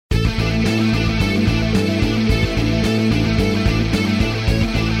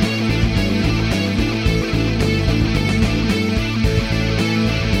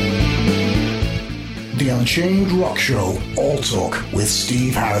Unchained Rock Show All Talk with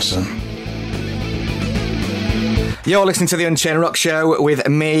Steve Harrison. You're listening to the Unchained Rock Show with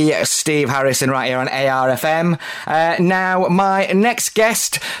me, Steve Harrison, right here on ARFM. Now, my next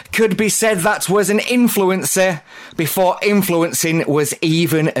guest could be said that was an influencer before influencing was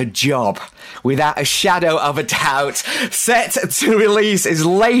even a job. Without a shadow of a doubt, set to release his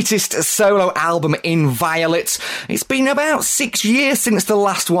latest solo album, Inviolate. It's been about 6 years since the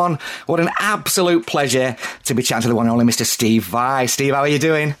last one. What an absolute pleasure to be chatting to the one and only Mr. Steve Vai. Steve, how are you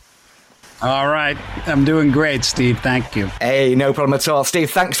doing? All right. I'm doing great, Steve. Thank you. Hey, no problem at all.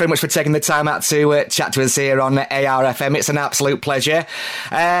 Steve, thanks very much for taking the time out to chat to us here on ARFM. It's an absolute pleasure.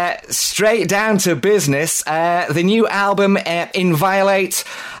 Straight down to business. The new album, Inviolate,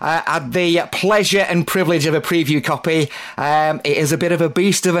 had the pleasure and privilege of a preview copy. It is a bit of a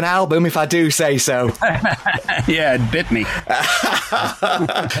beast of an album, if I do say so. Yeah, it bit me.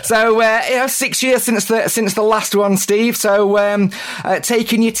 So, 6 years since the last one, Steve. So,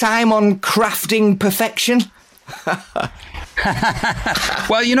 taking your time on crafting perfection?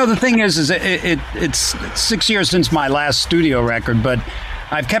 Well, the thing is it's 6 years since my last studio record, but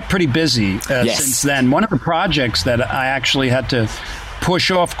I've kept pretty busy since then. One of the projects that I actually had to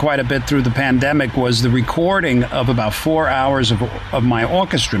push off quite a bit through the pandemic was the recording of about 4 hours of my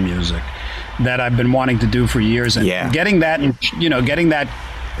orchestra music that I've been wanting to do for years. And getting that,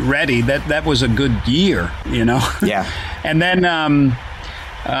 ready, that was a good year, Yeah. And then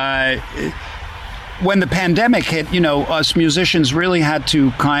when the pandemic hit, us musicians really had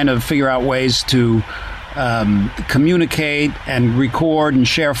to kind of figure out ways to communicate and record and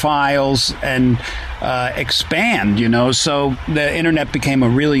share files and expand, so the internet became a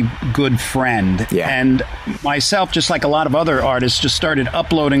really good friend. Yeah. And myself, just like a lot of other artists, just started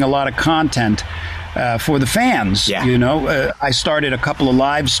uploading a lot of content for the fans. Yeah. I started a couple of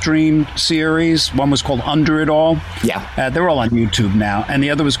live stream series. One was called Under It All. Yeah. They're all on YouTube now. And the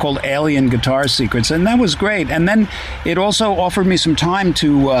other was called Alien Guitar Secrets. And that was great. And then it also offered me some time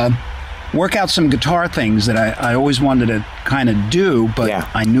to work out some guitar things that I always wanted to kind of do, but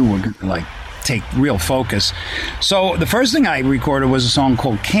I knew were going to take real focus. So the first thing I recorded was a song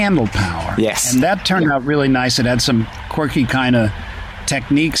called Candle Power. Yes. And that turned out really nice. It had some quirky kind of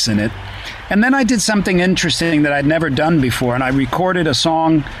techniques in it. And then I did something interesting that I'd never done before, and I recorded a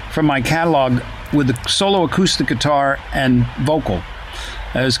song from my catalog with a solo acoustic guitar and vocal.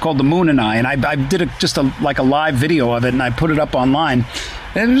 It was called The Moon and I, and I did a live video of it, and I put it up online.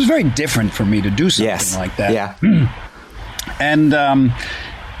 And it was very different for me to do something like that. Yeah. And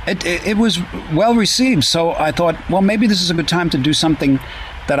it was well received, so I thought, well, maybe this is a good time to do something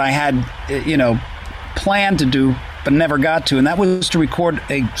that I had, planned to do but never got to, and that was to record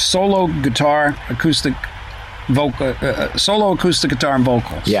a solo acoustic guitar and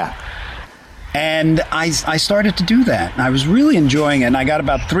vocals. Yeah. And I started to do that. I was really enjoying it, and I got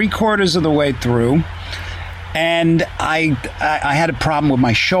about 3/4 of the way through, and I had a problem with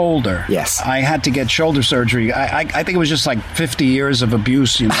my shoulder. Yes. I had to get shoulder surgery. I think it was just like 50 years of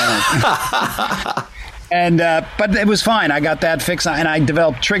abuse, And but it was fine. I got that fixed, and I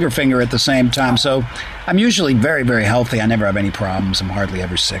developed trigger finger at the same time. So I'm usually very, very healthy. I never have any problems. I'm hardly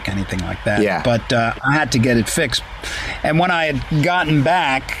ever sick, anything like that. Yeah. But I had to get it fixed. And when I had gotten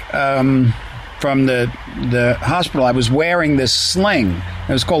back from the hospital, I was wearing this sling.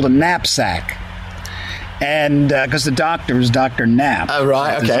 It was called a knapsack. And because the doctor was Dr. Knapp. Oh,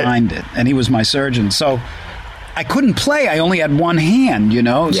 right, okay. Designed it, and he was my surgeon. So I couldn't play. I only had one hand,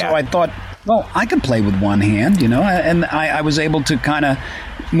 Yeah. So I thought, well, I could play with one hand, and I was able to kind of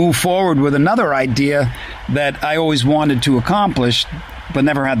move forward with another idea that I always wanted to accomplish, but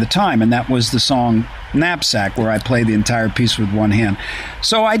never had the time, and that was the song Knapsack, where I played the entire piece with one hand.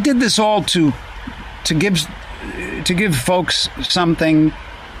 So I did this all to give folks something,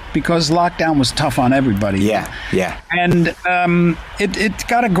 because lockdown was tough on everybody. Yeah. And it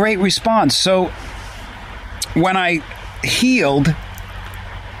got a great response. So when I healed,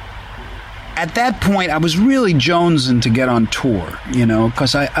 at that point, I was really jonesing to get on tour,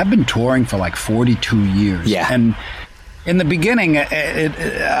 because I've been touring for like 42 years. Yeah. And in the beginning, it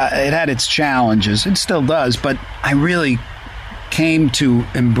had its challenges. It still does, but I really came to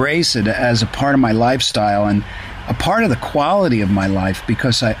embrace it as a part of my lifestyle and a part of the quality of my life,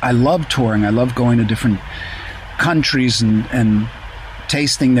 because I love touring. I love going to different countries and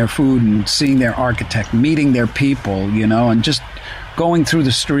tasting their food and seeing their architect, meeting their people, and just going through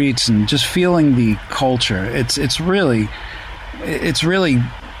the streets and just feeling the culture. It's really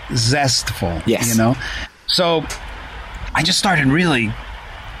zestful. Yes. So I just started really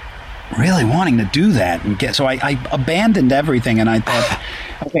really wanting to do that so I abandoned everything, and I thought,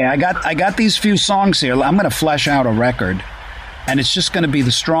 okay, I got these few songs here. I'm going to flesh out a record, and it's just going to be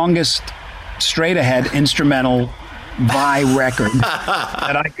the strongest straight ahead instrumental Vai record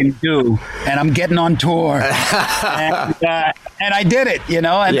that I can do, and I'm getting on tour, and I did it, and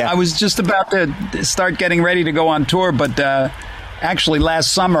I was just about to start getting ready to go on tour, but actually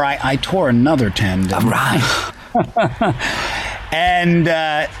last summer I tore another tendon. Right. And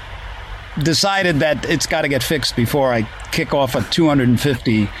decided that it's got to get fixed before I kick off a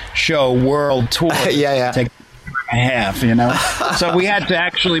 250 show world tour. Yeah. Take a half, So we had to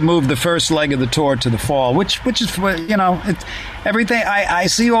actually move the first leg of the tour to the fall, which is, it's everything. I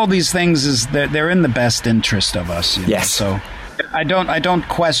see all these things as they're in the best interest of us. Yes. So I don't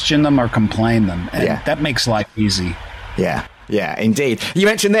question them or complain them. And that makes life easy. Yeah. Yeah, indeed. You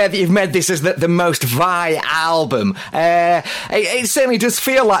mentioned there that you've made this as the most Vai album. It certainly does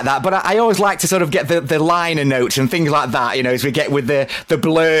feel like that, but I always like to sort of get the liner notes and things like that, as we get with the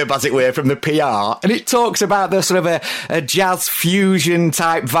blurb, as it were, from the PR. And it talks about the sort of a jazz fusion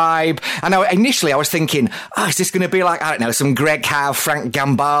type vibe. And initially I was thinking, is this going to be like, I don't know, some Greg Howe, Frank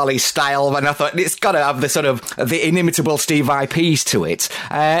Gambale style? And I thought, it's got to have the sort of the inimitable Steve Vai piece to it.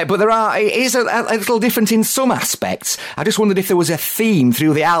 But it is a little different in some aspects. I just wondered if there was a theme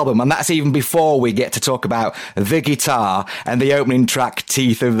through the album, and that's even before we get to talk about the guitar and the opening track,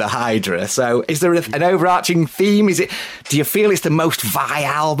 Teeth of the Hydra. So is there an overarching theme? Do you feel it's the most Vai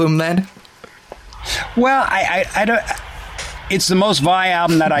album then? Well, I don't. It's the most Vai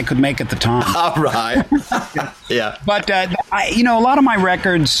album that I could make at the time. All right. Yeah. But a lot of my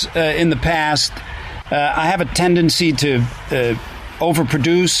records in the past, I have a tendency to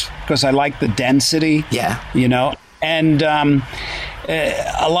overproduce because I like the density. Yeah. And a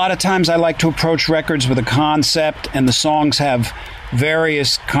lot of times I like to approach records with a concept, and the songs have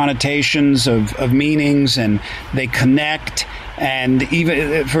various connotations of meanings, and they connect. And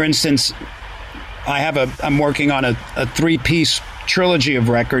even, for instance, I'm working on a 3-piece trilogy of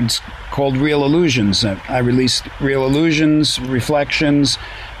records called Real Illusions. I released Real Illusions, Reflections,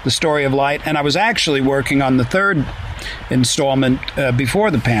 The Story of Light, and I was actually working on the third installment before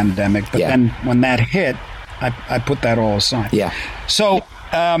the pandemic, but then when that hit, I put that all aside. Yeah. So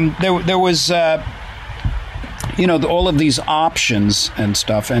there was, all of these options and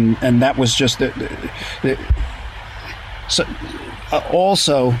stuff, and that was just so.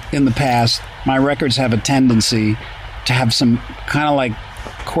 Also, in the past, my records have a tendency to have some kind of like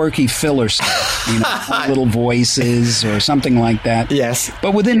quirky filler stuff, little voices or something like that. Yes.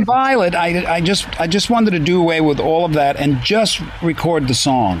 But with Inviolate, I just wanted to do away with all of that and just record the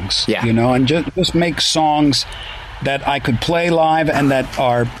songs. Yeah. And just make songs that I could play live and that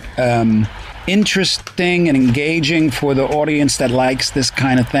are interesting and engaging for the audience that likes this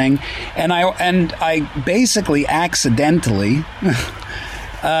kind of thing. And I basically accidentally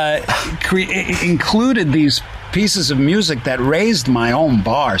included these pieces of music that raised my own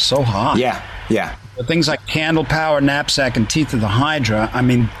bar so high. Yeah, yeah. The things like Candle Power, Knapsack, and Teeth of the Hydra, I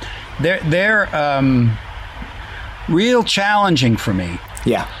mean, they're real challenging for me.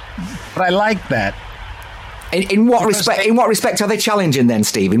 Yeah. But I like that. In what respect? In what respect are they challenging then,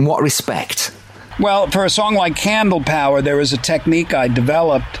 Steve? In what respect? Well, for a song like Candle Power, there was a technique I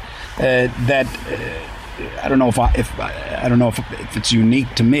developed that I don't know if it's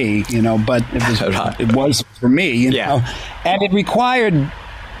unique to me, but it was for me, and it required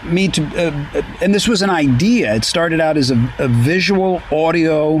me to, and this was an idea. It started out as a visual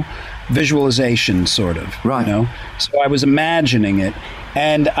audio visualization, sort of, right? So I was imagining it,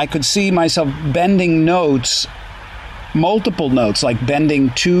 and I could see myself bending notes, multiple notes, like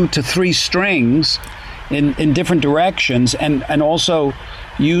bending 2 to 3 strings in different directions, and also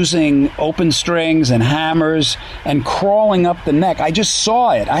using open strings and hammers and crawling up the neck. I just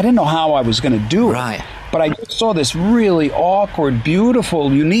saw it. I didn't know how I was going to do it. Right. But I just saw this really awkward,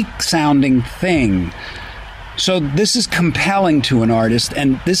 beautiful, unique sounding thing. So this is compelling to an artist,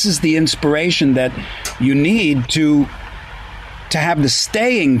 and this is the inspiration that you need to have the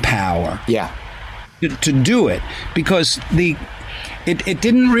staying power. Yeah. To do it, because it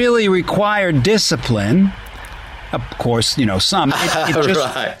didn't really require discipline. Of course, some. It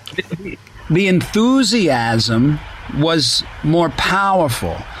just, right. The enthusiasm was more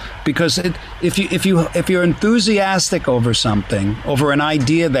powerful, because if you're enthusiastic over something, over an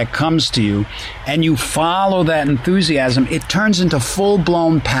idea that comes to you, and you follow that enthusiasm, it turns into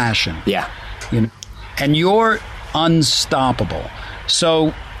full-blown passion. Yeah. And you're unstoppable.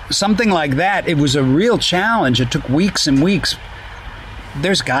 So something like that, it was a real challenge. It took weeks and weeks.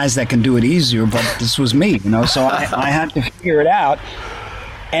 There's guys that can do it easier, but this was me, so I had to figure it out.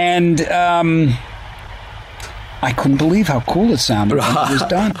 And I couldn't believe how cool it sounded when it was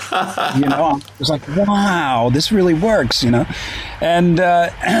done. I was like, wow, this really works, And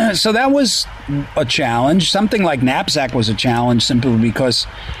so that was a challenge. Something like Knapsack was a challenge simply because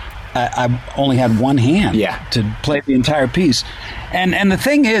I only had one hand to play the entire piece. And the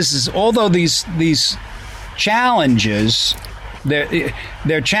thing is although these challenges,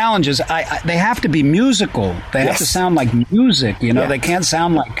 they're challenges, they have to be musical. They have to sound like music, They can't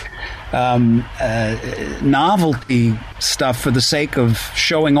sound like novelty stuff for the sake of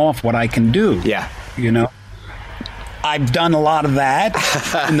showing off what I can do. I've done a lot of that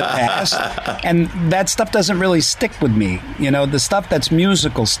in the past, and that stuff doesn't really stick with me. The stuff that's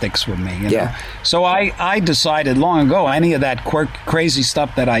musical sticks with me. So I decided long ago, any of that crazy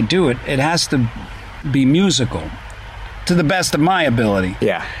stuff that I do, it has to be musical to the best of my ability.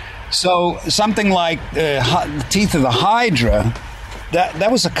 So something like Teeth of the Hydra,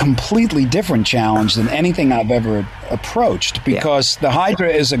 that was a completely different challenge than anything I've ever approached, because the Hydra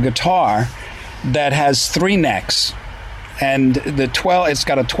is a guitar that has 3 necks. And it's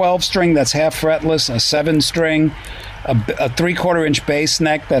got a 12 string that's half fretless, a 7 string, a 3/4 inch bass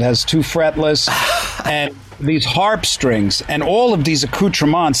neck that has 2 fretless, and these harp strings, and all of these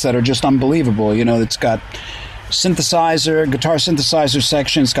accoutrements that are just unbelievable. It's got guitar synthesizer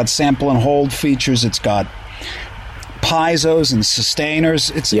section, it's got sample and hold features, it's got piezos and sustainers.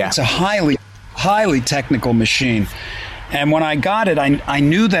 It's a highly, highly technical machine. And when I got it, I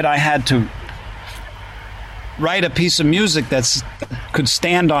knew that I had to write a piece of music that could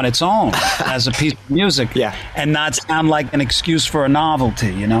stand on its own as a piece of music and not sound like an excuse for a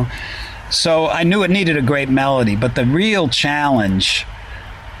novelty, So I knew it needed a great melody, but the real challenge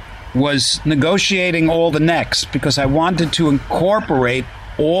was negotiating all the necks, because I wanted to incorporate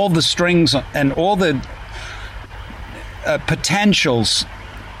all the strings and all the potentials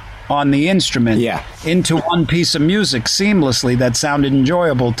on the instrument into one piece of music seamlessly that sounded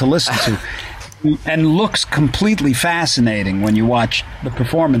enjoyable to listen to. And looks completely fascinating when you watch the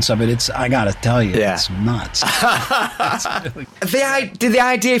performance of it. I gotta tell you, it's nuts. Did the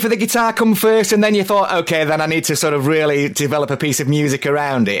idea for the guitar come first, and then you thought, okay, then I need to sort of really develop a piece of music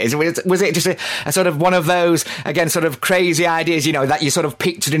around it? Was it just a sort of one of those, again, sort of crazy ideas, that you sort of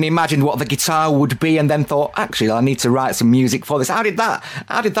pictured and imagined what the guitar would be, and then thought, actually, I need to write some music for this? How did that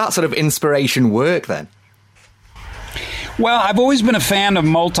sort of inspiration work then? Well, I've always been a fan of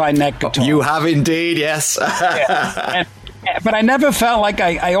multi-neck guitars. You have indeed, yes. But I never felt like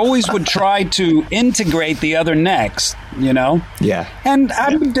I always would try to integrate the other necks, Yeah. And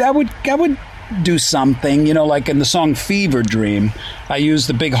I would do something, like in the song Fever Dream, I used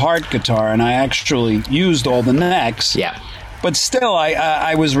the big heart guitar, and I actually used all the necks. Yeah. But still,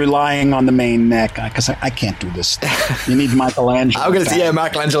 I was relying on the main neck, because I can't do this stuff. You need Michelangelo. I'm going to say,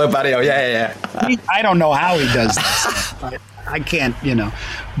 Michelangelo Barrio. Yeah. I don't know how he does this. I can't,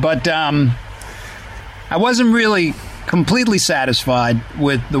 But I wasn't really completely satisfied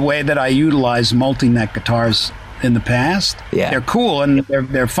with the way that I utilize multi-neck guitars in the past. Yeah. They're cool and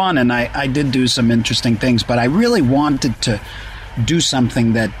they're fun, and I did do some interesting things, but I really wanted to do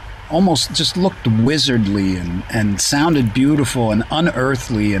something that almost just looked wizardly and sounded beautiful and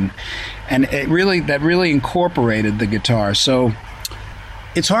unearthly, and it really incorporated the guitar. So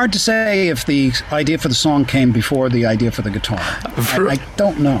it's hard to say if the idea for the song came before the idea for the guitar. I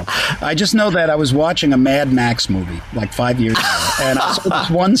don't know. I just know that I was watching a Mad Max movie like 5 years ago, and I saw this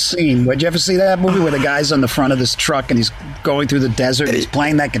one scene. Did you ever see that movie where the guy's on the front of this truck and he's going through the desert and he's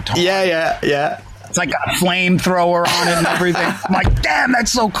playing that guitar? Yeah. It's like a flamethrower on it and everything. I'm like, damn,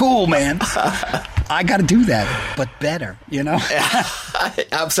 that's so cool, man. I got to do that, but better,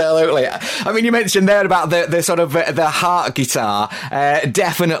 Absolutely. I mean, you mentioned there about the sort of the heart guitar,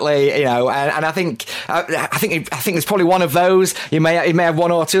 definitely, and I think it's probably one of those. You may have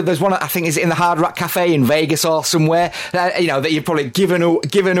one or two. There's one I think is in the Hard Rock Cafe in Vegas or somewhere. That you've probably given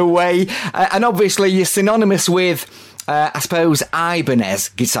away, and obviously you're synonymous with. I suppose Ibanez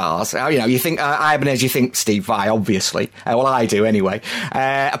guitars. You think Ibanez, you think Steve Vai, obviously. Well, I do anyway.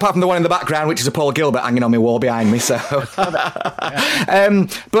 Apart from the one in the background, which is a Paul Gilbert hanging on my wall behind me. So,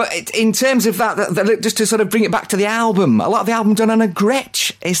 but in terms of that, just to sort of bring it back to the album, a lot of the album done on a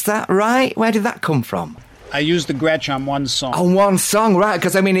Gretsch. Is that right? Where did that come from? I used the Gretsch on one song. On one song, right?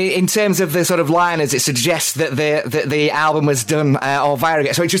 Because I mean, in terms of the sort of liners, it suggests that the album was done all via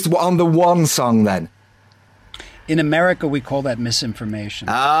Gretsch. So it's just on the one song then. In America, we call that misinformation.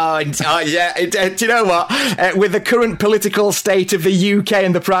 Yeah. Do you know what? With the current political state of the UK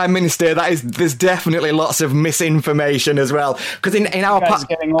and the Prime Minister, there's definitely lots of misinformation as well. Because in our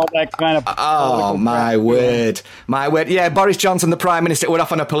getting all that kind of my word. Yeah, Boris Johnson, the Prime Minister, we're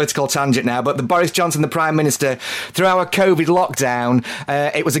off on a political tangent now, but Boris Johnson, the Prime Minister, through our COVID lockdown,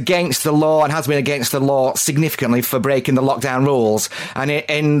 it was against the law and has been against the law significantly for breaking the lockdown rules. And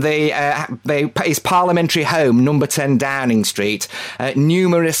in his parliamentary home, number 10 Downing Street,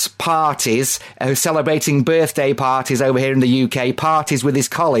 numerous parties celebrating birthday parties over here in the UK, parties with his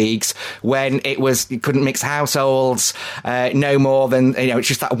colleagues when he couldn't mix households, no more than, it's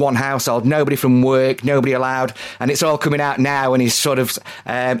just that one household, nobody from work, nobody allowed, and it's all coming out now, and he's sort of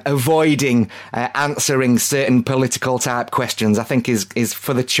avoiding answering certain political type questions. I think is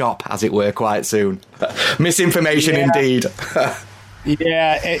for the chop, as it were, quite soon. Misinformation indeed.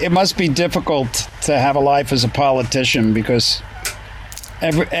 Yeah, it must be difficult to have a life as a politician because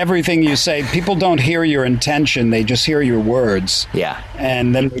everything you say, people don't hear your intention, they just hear your words. Yeah.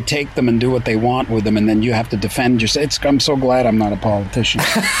 And then they take them and do what they want with them, and then you have to defend yourself. I'm so glad I'm not a politician.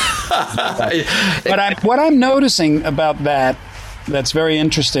 But what I'm noticing about that's very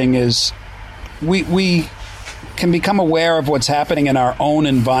interesting is we can become aware of what's happening in our own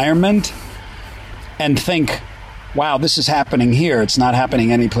environment and think, wow, this is happening here. It's not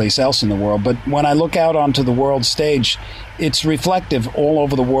happening anyplace else in the world. But when I look out onto the world stage, it's reflective all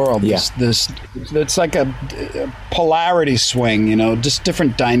over the world. Yeah. It's like a polarity swing, just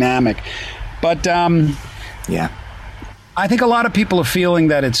different dynamic. But yeah, I think a lot of people are feeling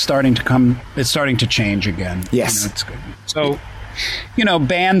that it's starting to change again. Yes. It's good. So,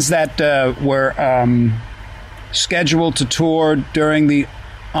 bands that were scheduled to tour during the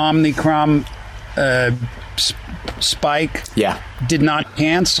Omicron spike did not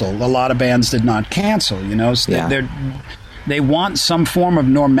cancel. A lot of bands did not cancel, So they want some form of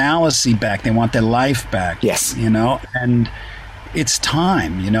normalcy back. They want their life back. Yes. And it's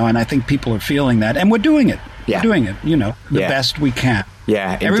time, and I think people are feeling that. And we're doing it. Yeah. We're doing it, the best we can.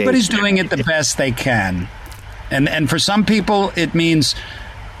 Yeah, indeed. Everybody's doing it the best they can. And for some people, it means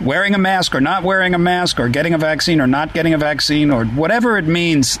wearing a mask or not wearing a mask or getting a vaccine or not getting a vaccine or whatever it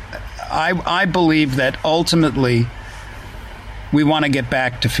means. I believe that ultimately we want to get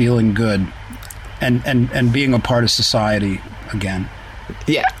back to feeling good and being a part of society again.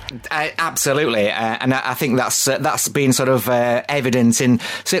 Yeah, absolutely, and I think that's been sort of evident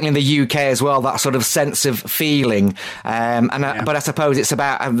certainly in the UK as well. That sort of sense of feeling, but I suppose it's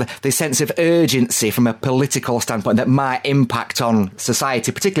about the sense of urgency from a political standpoint that might impact on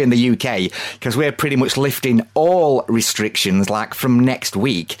society, particularly in the UK, because we're pretty much lifting all restrictions like from next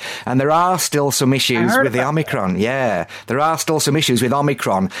week, and there are still some issues with the Omicron. Yeah, there are still some issues with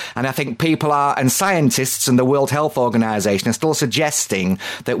Omicron, and I think people and scientists and the World Health Organization are still suggesting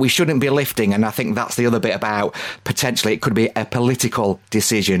that we shouldn't be lifting, and I think that's the other bit about potentially it could be a political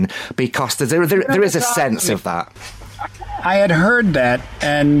decision because there is a sense of that. I had heard that,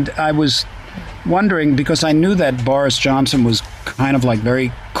 and I was wondering because I knew that Boris Johnson was kind of like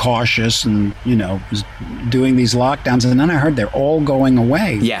very cautious and, was doing these lockdowns. And then I heard they're all going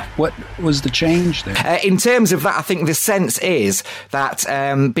away. Yeah. What was the change there? In terms of that, I think the sense is that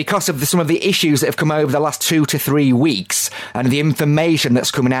because of some of the issues that have come over the last 2 to 3 weeks and the information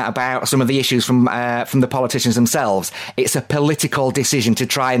that's coming out about some of the issues from the politicians themselves, it's a political decision to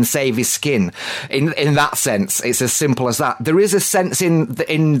try and save his skin. In that sense, it's as simple as that. There is a sense in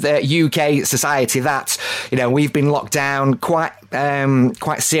the UK society that, we've been locked down quite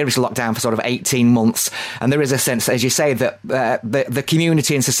serious lockdown for sort of 18 months, and there is a sense, as you say, that the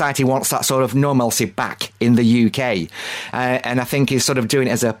community and society wants that sort of normalcy back in the UK, and I think he's sort of doing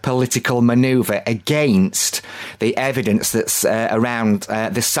it as a political manoeuvre against the evidence that's around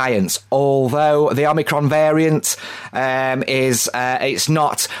the science. Although the Omicron variant it's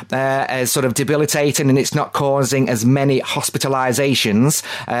not as sort of debilitating, and it's not causing as many hospitalizations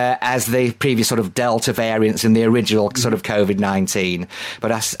as the previous sort of Delta variants in the original sort of COVID-19.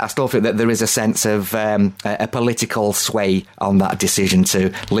 But I still think that there is a sense of a political sway on that decision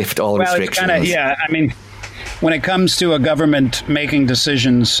to lift all restrictions. I mean, when it comes to a government making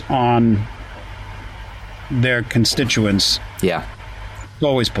decisions on their constituents, it's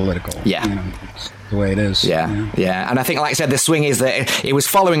always political. Yeah. It's the way it is. Yeah. And I think, like I said, the swing is that he was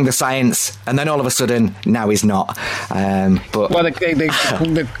following the science, and then all of a sudden, now he's not. The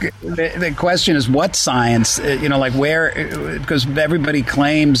question is what science? Like where? Because everybody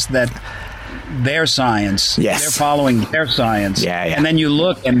claims that their science. Yes. They're following their science. Yeah. And then you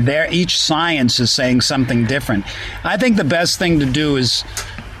look, and each science is saying something different. I think the best thing to do is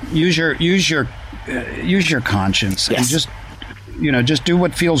use your use your conscience and Yes. just do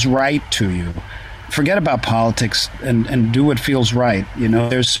what feels right to you. Forget about politics and do what feels right.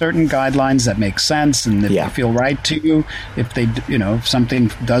 There's certain guidelines that make sense, and if Yeah. they feel right to you, if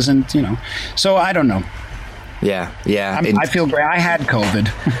something doesn't, So I don't know. Yeah. I feel great. I had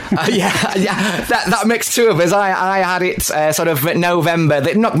COVID. Yeah. That makes two of us. I had it sort of November.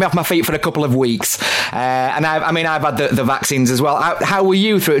 That knocked me off my feet for a couple of weeks, and I've had the vaccines as well. How were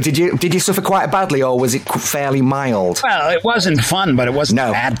you through it? Did you suffer quite badly, or was it fairly mild? Well, it wasn't fun, but it wasn't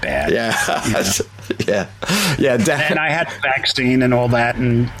that bad. Yeah. Yeah. Definitely. And I had the vaccine and all that,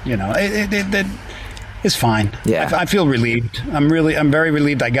 and it's fine. Yeah. I feel relieved. I'm very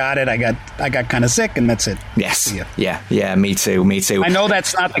relieved. I got it. I got kind of sick, and that's it. Yes. Yeah. Me too. I know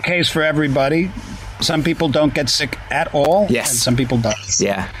that's not the case for everybody. Some people don't get sick at all. Yes. And some people don't.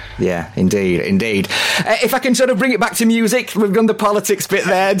 Yeah. Indeed. If I can sort of bring it back to music, we've done the politics bit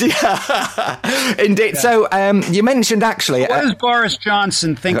there. Indeed. Yeah. So you mentioned actually. What does Boris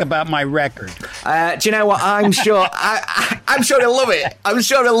Johnson think about my record? Do you know what? I'm sure. I'm sure he'll love it. I'm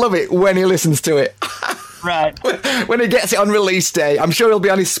sure he'll love it when he listens to it. Right. When he gets it on release day, I'm sure he'll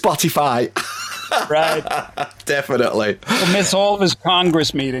be on his Spotify. Right. Definitely. He'll miss all of his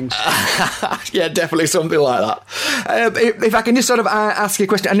Congress meetings. Yeah, definitely something like that. If I can just sort of ask you a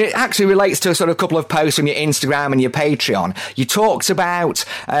question, and it actually relates to a sort of couple of posts on your Instagram and your Patreon. You talked about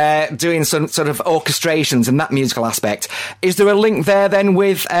doing some sort of orchestrations and that musical aspect. Is there a link there then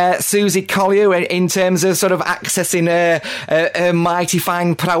with Susie Collier in terms of sort of accessing her mighty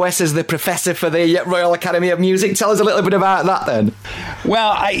fine prowess as the professor for the Royal Academy of Music? Tell us a little bit about that then.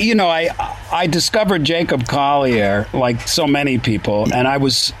 Well, I discovered Jacob Collier like so many people, and I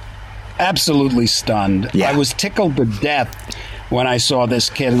was absolutely stunned. Yeah. I was tickled to death when I saw this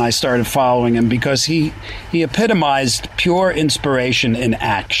kid and I started following him because he epitomized pure inspiration in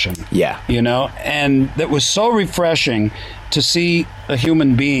action. Yeah. And that was so refreshing to see a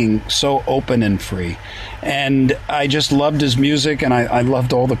human being so open and free. And I just loved his music, and I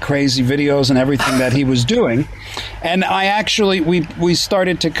loved all the crazy videos and everything that he was doing. And I actually, we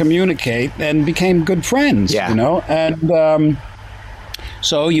started to communicate and became good friends, and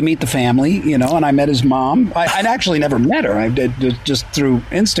so you meet the family, and I met his mom. I'd actually never met her. I did just through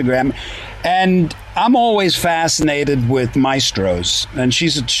Instagram. And I'm always fascinated with maestros, and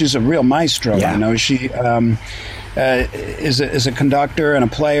she's a real maestro. Yeah. She is a conductor and a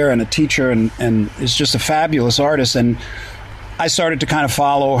player and a teacher, and is just a fabulous artist. And I started to kind of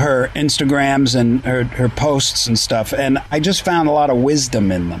follow her Instagrams and her posts and stuff, and I just found a lot of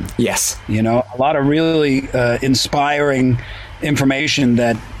wisdom in them. Yes. A lot of really inspiring information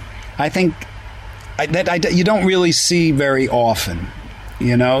that I think you don't really see very often.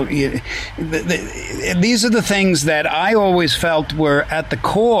 These are the things that I always felt were at the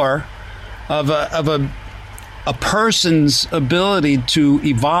core of a person's ability to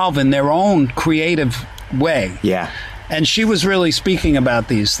evolve in their own creative way. Yeah. And she was really speaking about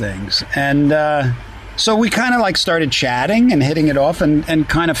these things. And so we kind of like started chatting and hitting it off and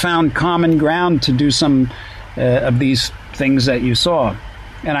kind of found common ground to do some of these things that you saw.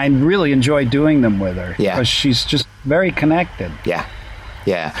 And I really enjoyed doing them with her. Yeah. Because she's just very connected. Yeah.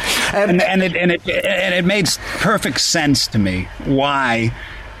 Yeah. And it made perfect sense to me why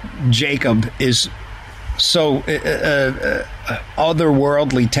Jacob is so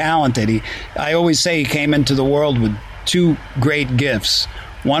otherworldly talented. I always say he came into the world with two great gifts.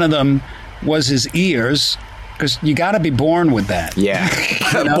 One of them was his ears, because you got to be born with that. Yeah.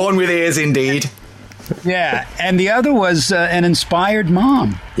 Born with ears, indeed. Yeah. And the other was an inspired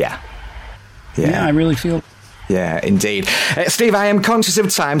mom. Yeah. Yeah, I really feel. Yeah, indeed. Steve, I am conscious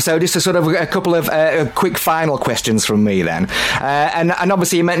of time, so just a sort of a couple of quick final questions from me then. And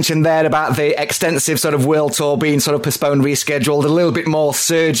obviously you mentioned there about the extensive sort of world tour being sort of postponed, rescheduled, a little bit more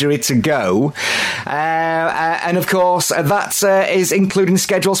surgery to go. And of course, that is including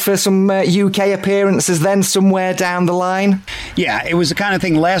schedules for some UK appearances then somewhere down the line? Yeah, it was the kind of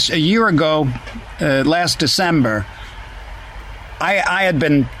thing a year ago, last December, I had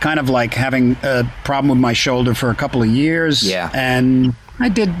been kind of like having a problem with my shoulder for a couple of years. Yeah. And I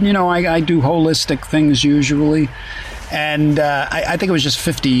did, I do holistic things usually. And I think it was just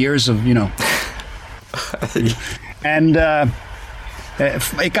 50 years of, and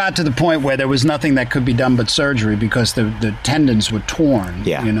it got to the point where there was nothing that could be done but surgery because the tendons were torn,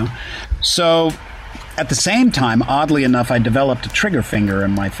 So at the same time, oddly enough, I developed a trigger finger in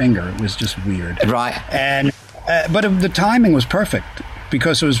my finger. It was just weird. Right. And but the timing was perfect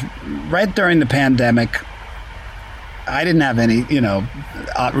because it was right during the pandemic. I didn't have any,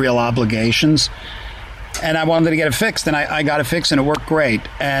 real obligations, and I wanted to get it fixed, and I got it fixed, and it worked great.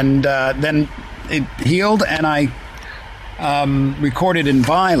 And then it healed, and I recorded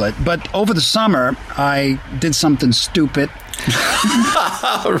Inviolate. But over the summer, I did something stupid.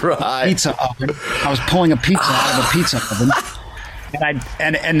 Right. Pizza oven. I was pulling a pizza out of a pizza oven.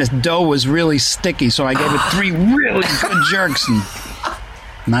 And the dough was really sticky, so I gave it 3 really good jerks, and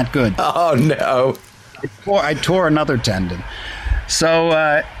not good. Oh, no. I tore another tendon. So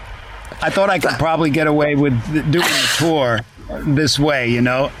I thought I could probably get away with doing the tour this way, and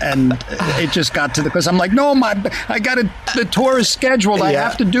it just got to because I'm like, no, the tour is scheduled. I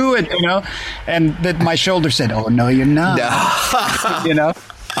have to do it, and then my shoulder said, oh, no, you're not,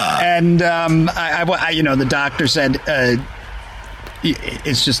 and the doctor said,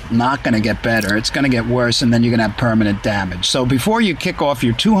 it's just not going to get better. It's going to get worse, and then you're going to have permanent damage. So before you kick off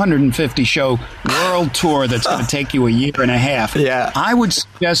your 250-show world tour that's going to take you a year and a half, I would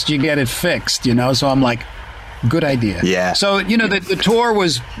suggest you get it fixed, So I'm like, good idea. Yeah. So, the tour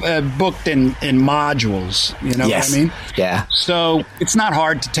was booked in modules, what I mean? Yeah. So it's not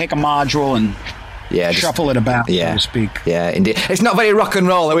hard to take a module and shuffle it about, so to speak. Yeah, indeed. It's not very rock and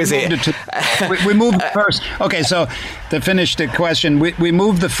roll, though, is it? We moved first. Okay, so to finish the question, we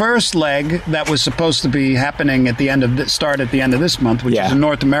moved the first leg that was supposed to be happening at the end of this month, which is a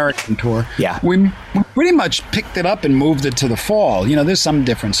North American tour. Yeah. We pretty much picked it up and moved it to the fall. There's some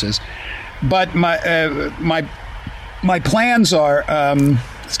differences, but my plans are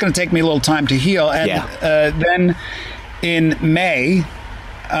it's going to take me a little time to heal, and then in May,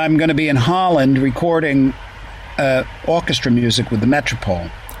 I'm going to be in Holland recording orchestra music with the Metropole.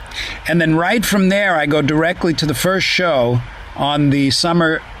 And then right from there, I go directly to the first show on the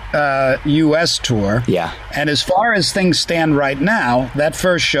summer U.S. tour. Yeah. And as far as things stand right now, that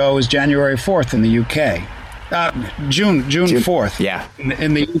first show is January 4th in the U.K. June 4th. Yeah.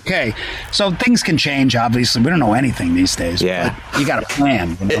 In the UK. So things can change, obviously. We don't know anything these days. Yeah. But you got a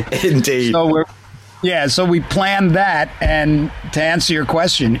plan. Indeed. So we planned that, and to answer your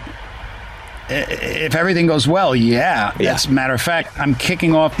question, if everything goes well, as a matter of fact, I'm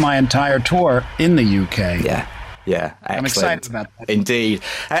kicking off my entire tour in the UK. Yeah, excellent. I'm excited about that. Indeed.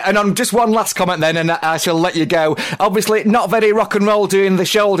 And on just one last comment then, and I shall let you go. Obviously, not very rock and roll doing the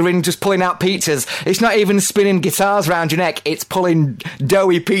shouldering, just pulling out pizzas. It's not even spinning guitars around your neck. It's pulling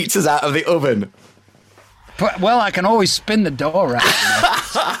doughy pizzas out of the oven. Well, I can always spin the dough around.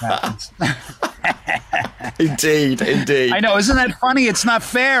 Indeed. I know. Isn't that funny? It's not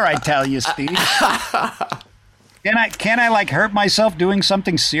fair, I tell you, Steve. Can I like hurt myself doing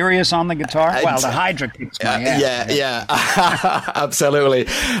something serious on the guitar? Well, the hydra kicks my ass. Yeah. Absolutely.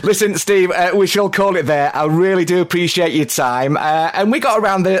 Listen, Steve, we shall call it there. I really do appreciate your time, and we got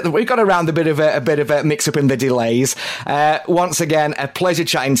around a bit of a mix up in the delays. Once again, a pleasure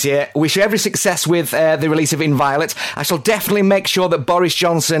chatting to you. Wish you every success with the release of Inviolate. I shall definitely make sure that Boris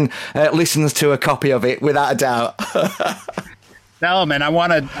Johnson listens to a copy of it, without a doubt. Tell him, man. I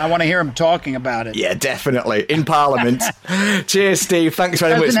want to hear him talking about it. Yeah, definitely in Parliament. Cheers, Steve. Thanks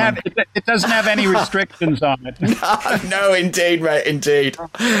very much. It doesn't have any restrictions on it. No, indeed, mate. Indeed.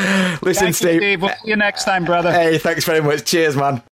 Listen, Thank you, Steve. We'll see you next time, brother. Hey, thanks very much. Cheers, man.